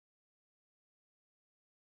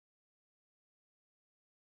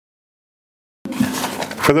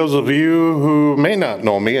For those of you who may not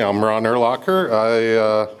know me, I'm Ron Urlacher.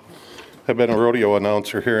 I have been a rodeo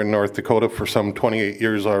announcer here in North Dakota for some 28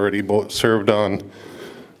 years already, both served on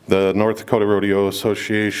the North Dakota Rodeo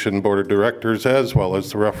Association Board of Directors as well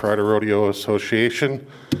as the Rough Rider Rodeo Association.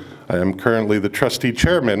 I am currently the trustee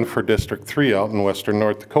chairman for District 3 out in western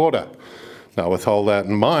North Dakota. Now, with all that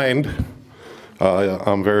in mind,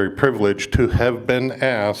 I'm very privileged to have been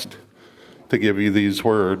asked to give you these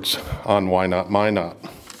words on Why Not Minot.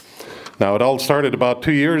 Now, it all started about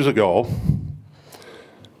 2 years ago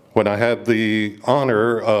when I had the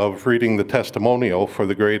honor of reading the testimonial for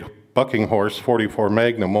the great bucking horse 44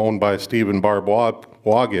 Magnum owned by Steve and Barb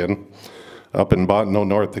Wagon up in Bottineau,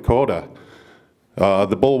 North Dakota.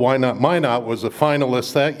 The bull Why Not Minot was a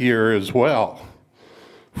finalist that year as well.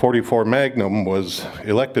 44 Magnum was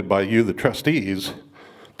elected by you, the trustees,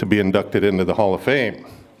 to be inducted into the Hall of Fame.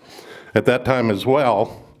 At that time as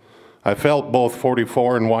well, I felt both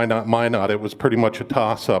 44 and Why Not Minot, it was pretty much a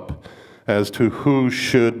toss-up as to who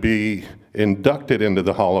should be inducted into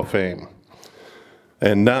the Hall of Fame.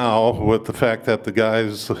 And now, with the fact that the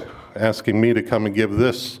guys asking me to come and give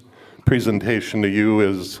this presentation to you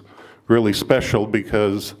is really special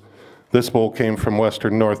because this bull came from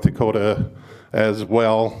western North Dakota as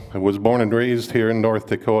well. I was born and raised here in North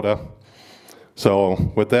Dakota.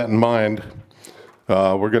 So with that in mind,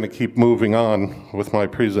 we're going to keep moving on with my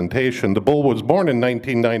presentation. The bull was born in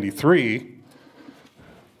 1993,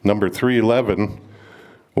 number 311.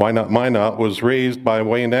 Why Not Minot was raised by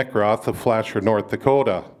Wayne Eckroth of Flasher, North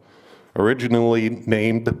Dakota, originally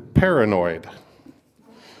named Paranoid.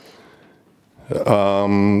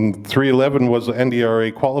 311 was an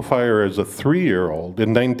NDRA qualifier as a 3-year-old.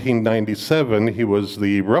 In 1997, he was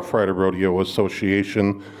the Rough Rider Rodeo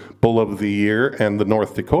Association Bull of the Year and the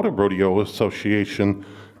North Dakota Rodeo Association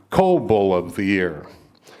Co-Bull of the Year.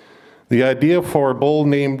 The idea for a bull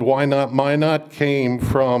named Why Not Minot came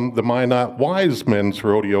from the Minot Wise Men's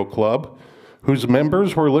Rodeo Club, whose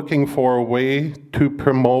members were looking for a way to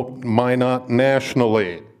promote Minot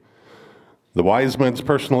nationally. The Wisemans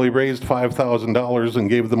personally raised $5,000 and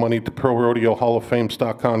gave the money to Pro Rodeo Hall of Fame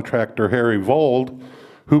stock contractor Harry Vold,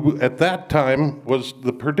 who at that time was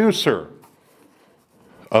the producer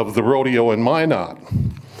of the rodeo in Minot.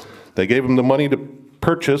 They gave him the money to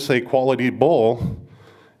purchase a quality bull.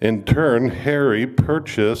 In turn, Harry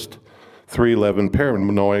purchased 311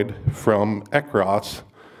 Paranoid from Eckroth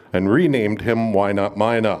and renamed him Why Not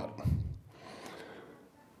Minot.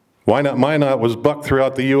 Why Not Minot was bucked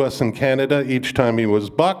throughout the U.S. and Canada. Each time he was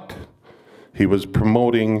bucked, he was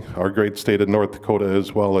promoting our great state of North Dakota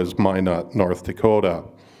as well as Minot, North Dakota.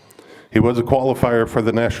 He was a qualifier for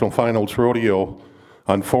the National Finals Rodeo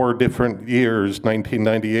on 4 different years,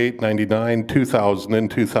 1998, 99, 2000, and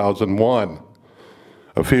 2001.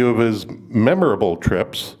 A few of his memorable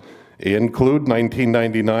trips include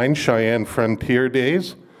 1999 Cheyenne Frontier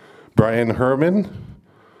Days, Brian Herman,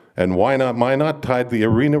 and Why Not Minot tied the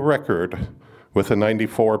arena record with a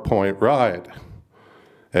 94-point ride.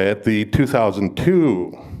 At the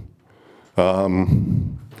 2002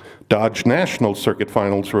 Dodge National Circuit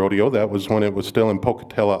Finals Rodeo, that was when it was still in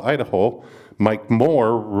Pocatello, Idaho, Mike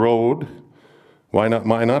Moore rode Why Not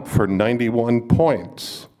Minot for 91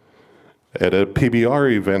 points. At a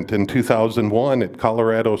PBR event in 2001 at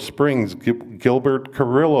Colorado Springs, Gilbert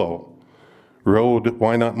Carrillo rode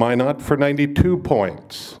Why Not Minot for 92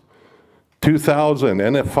 points. 2000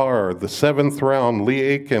 NFR, the 7th round, Lee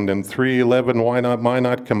Aiken and 311 Why Not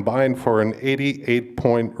Minot combined for an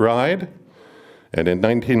 88-point ride. And in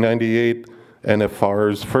 1998,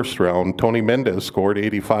 NFR's first round, Tony Mendez scored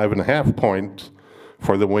 85.5 points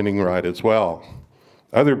for the winning ride as well.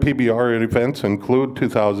 Other PBR events include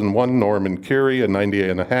 2001 Norman Curie, a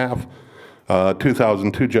 98.5,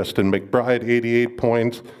 2002 Justin McBride, 88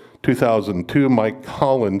 points, 2002 Mike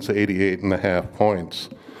Collins, 88.5 points.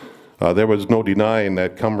 There was no denying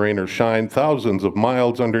that come rain or shine, thousands of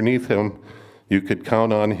miles underneath him, you could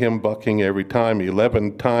count on him bucking every time.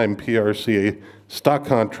 11-time PRCA Stock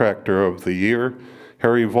Contractor of the Year.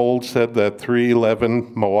 Harry Vold said that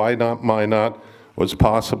 311 Why Not Minot was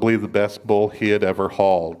possibly the best bull he had ever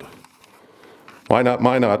hauled. Why Not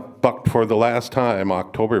Minot bucked for the last time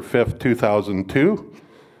October 5th, 2002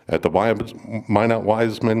 at the Minot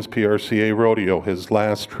Wiseman's PRCA Rodeo. His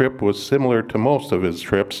last trip was similar to most of his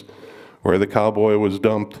trips, where the cowboy was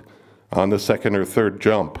dumped on the 2nd or 3rd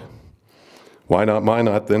jump. Why Not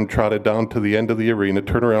Minot then trotted down to the end of the arena,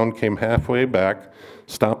 turned around, came halfway back,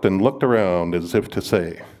 stopped and looked around as if to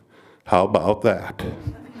say, how about that?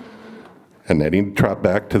 And then he'd trot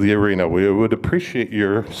back to the arena. We would appreciate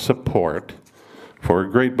your support for a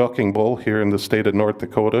great bucking bull here in the state of North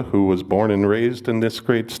Dakota who was born and raised in this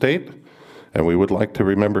great state. And we would like to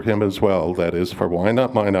remember him as well. That is for Why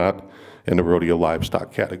Not Minot in the Rodeo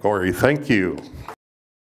Livestock category. Thank you.